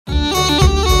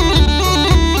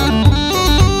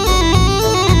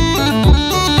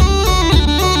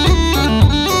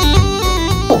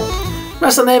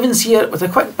Mr. Nevins here with a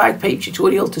quick bagpipe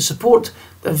tutorial to support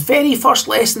the very first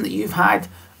lesson that you've had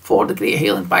for the Great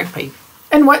Highland Bagpipe,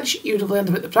 in which you would have learned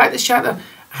about the practice chanter,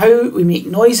 how we make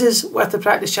noises with the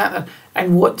practice chanter,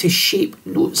 and what to shape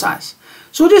notes as.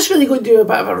 So we're just really going to do a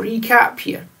bit of a recap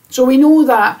here. So we know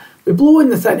that we blow in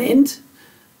the thin end,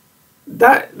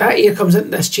 that air comes into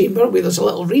this chamber where there's a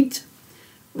little reed.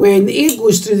 When the air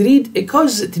goes through the reed, it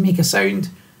causes it to make a sound.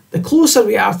 The closer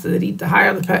we are to the reed, the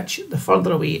higher the pitch, the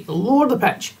further away, the lower the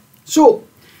pitch. So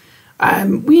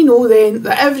we know then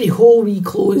that every hole we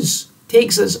close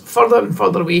takes us further and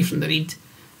further away from the reed,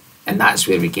 and that's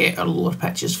where we get our lower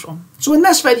pitches from. So in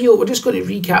this video, we're just going to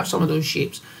recap some of those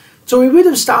shapes. So we would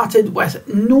have started with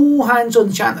no hands on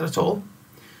the chanter at all,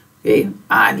 okay,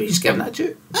 and we just give that a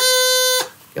toot.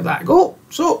 Give that a go.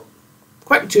 So,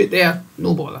 quick toot there,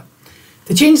 no bother.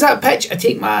 To change that pitch, I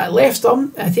take my left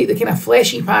thumb and I take the kind of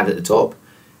fleshy pad at the top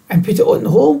and put it on the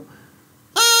hole.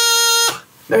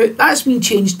 Now, that's me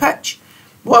changed pitch.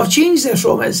 What I've changed there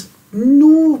from is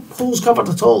no holes covered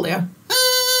at all there.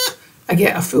 I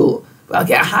get a full, well, I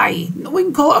get a high E. We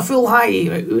can call it a full high E,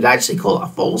 right? We would actually call it a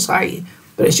false high E,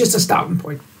 but it's just a starting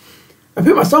point. I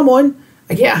put my thumb on,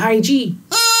 I get a high G.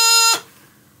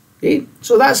 Okay,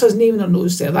 so that's us naming our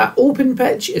notes there. That open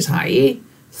pitch is high A,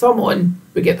 thumb on,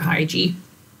 we get the high G.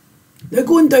 Now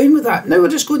going down with that, now we're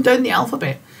just going down the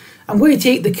alphabet. I'm going to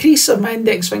take the crease of my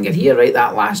index finger here, right,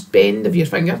 that last bend of your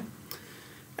finger,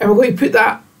 and we're going to put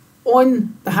that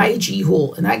on the high G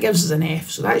hole, and that gives us an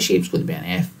F, so that shape's going to be an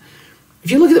F.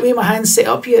 If you look at the way my hand's set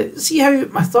up here, see how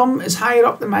my thumb is higher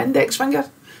up than my index finger?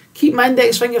 Keep my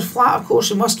index finger flat, of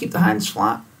course, we must keep the hands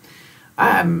flat.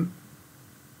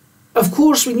 Of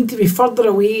course, we need to be further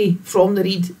away from the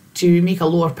reed to make a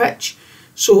lower pitch.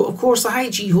 So, of course, the high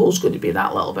G hole is going to be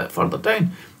that little bit further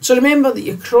down. So remember that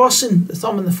you're crossing the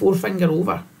thumb and the forefinger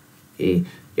over. Okay?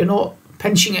 You're not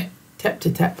pinching it tip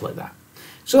to tip like that.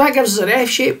 So that gives us an F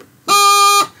shape.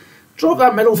 Drop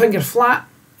that middle finger flat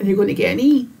and you're going to get an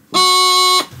E.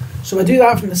 So I do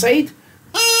that from the side.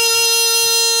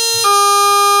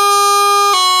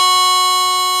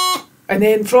 And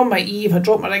then from my E, if I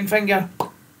drop my ring finger,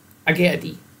 I get a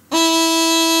D.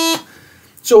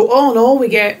 So all in all, we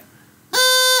get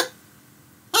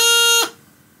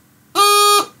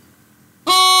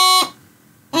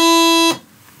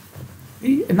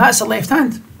and that's the left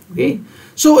hand. Okay,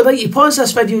 so I'd like you to pause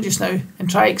this video just now and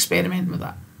try experimenting with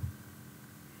that.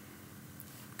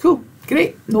 Cool,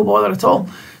 great, no bother at all.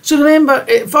 So remember,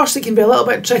 at first it can be a little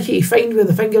bit tricky, find where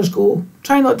the fingers go,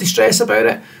 try not to stress about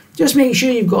it, just make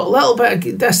sure you've got a little bit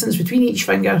of distance between each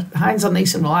finger, the hands are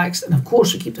nice and relaxed, and of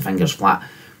course we keep the fingers flat.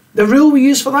 The rule we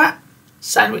use for that,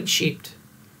 sandwich shaped,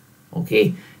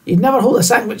 okay? You'd never hold a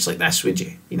sandwich like this, would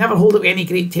you? You'd never hold it with any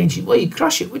great tension. Well, you'd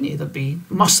crush it, wouldn't you? There'd be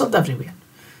mustard everywhere.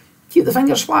 Keep the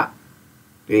fingers flat,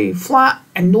 okay? Flat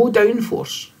and no down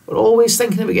force. We're always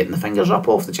thinking about getting the fingers up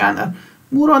off the chanter.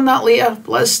 More on that later,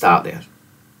 but let's start there.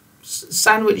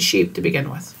 Sandwich shape to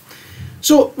begin with.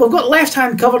 So we've got left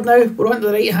hand covered now, we're on to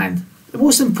the right hand. The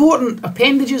most important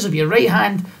appendages of your right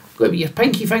hand are going to be your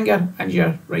pinky finger and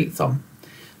your right thumb.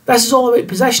 This is all about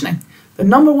positioning. The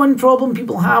number one problem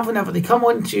people have whenever they come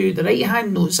onto the right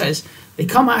hand notes is they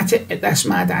come at it at this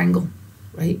mad angle,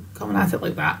 right? Coming at it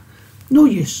like that. No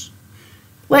use.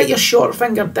 Let your short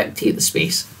finger dictate the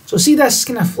space. So see this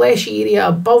kind of fleshy area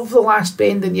above the last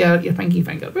bend in your pinky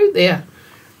finger, about there.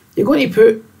 You're going to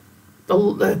put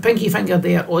the pinky finger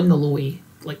there on the low A,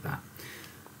 like that.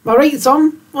 My right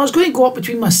thumb, well, it's going to go up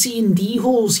between my C and D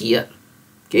holes here.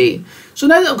 Okay, so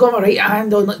now that I've got my right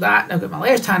hand on like that, and I've got my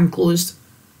left hand closed,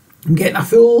 I'm getting a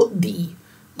full D.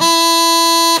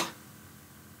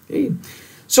 Okay,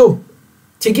 so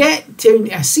to get to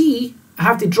a C, I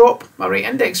have to drop my right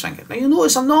index finger. Now you'll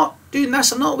notice I'm not doing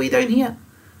this, I'm not way down here.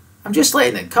 I'm just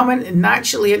letting it come in and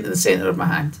naturally into the centre of my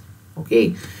hand.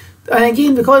 Okay. And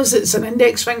again, because it's an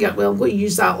index finger, well, I'm going to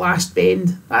use that last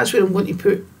bend. That's where I'm going to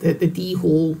put the D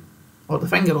hole, or the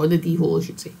finger on the D hole, I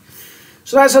should say.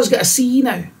 So that's us got a C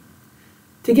now.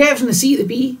 To get from the C to the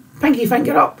B, pinky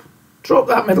finger up, drop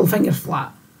that middle finger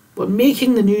flat. We're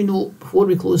making the new note before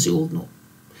we close the old note.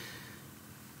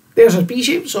 There's our B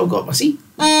shape, so I've got my C.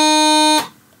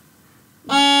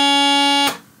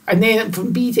 And then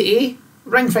from B to A,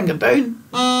 ring finger down.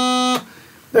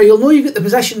 Now you'll know you've got the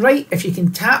position right if you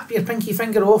can tap your pinky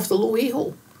finger off the low A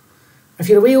hole. If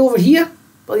you're way over here,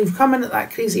 well, you've come in at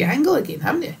that crazy angle again,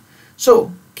 haven't you?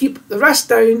 So keep the wrist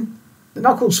down, the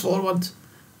knuckles forward,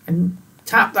 and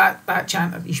tap that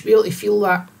chanter. You should be able to feel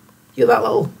that, hear that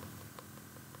little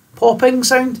popping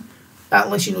sound. That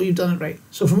lets you know you've done it right.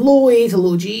 So from low A to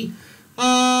low G.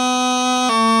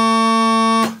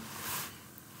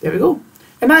 There we go.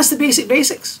 And that's the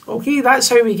basics, okay? That's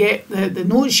how we get the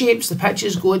note shapes, the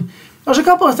pitches going. There's a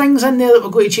couple of things in there that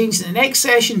we're going to change in the next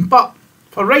session, but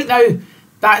for right now,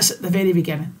 that's at the very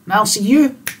beginning. And I'll see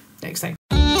you next time.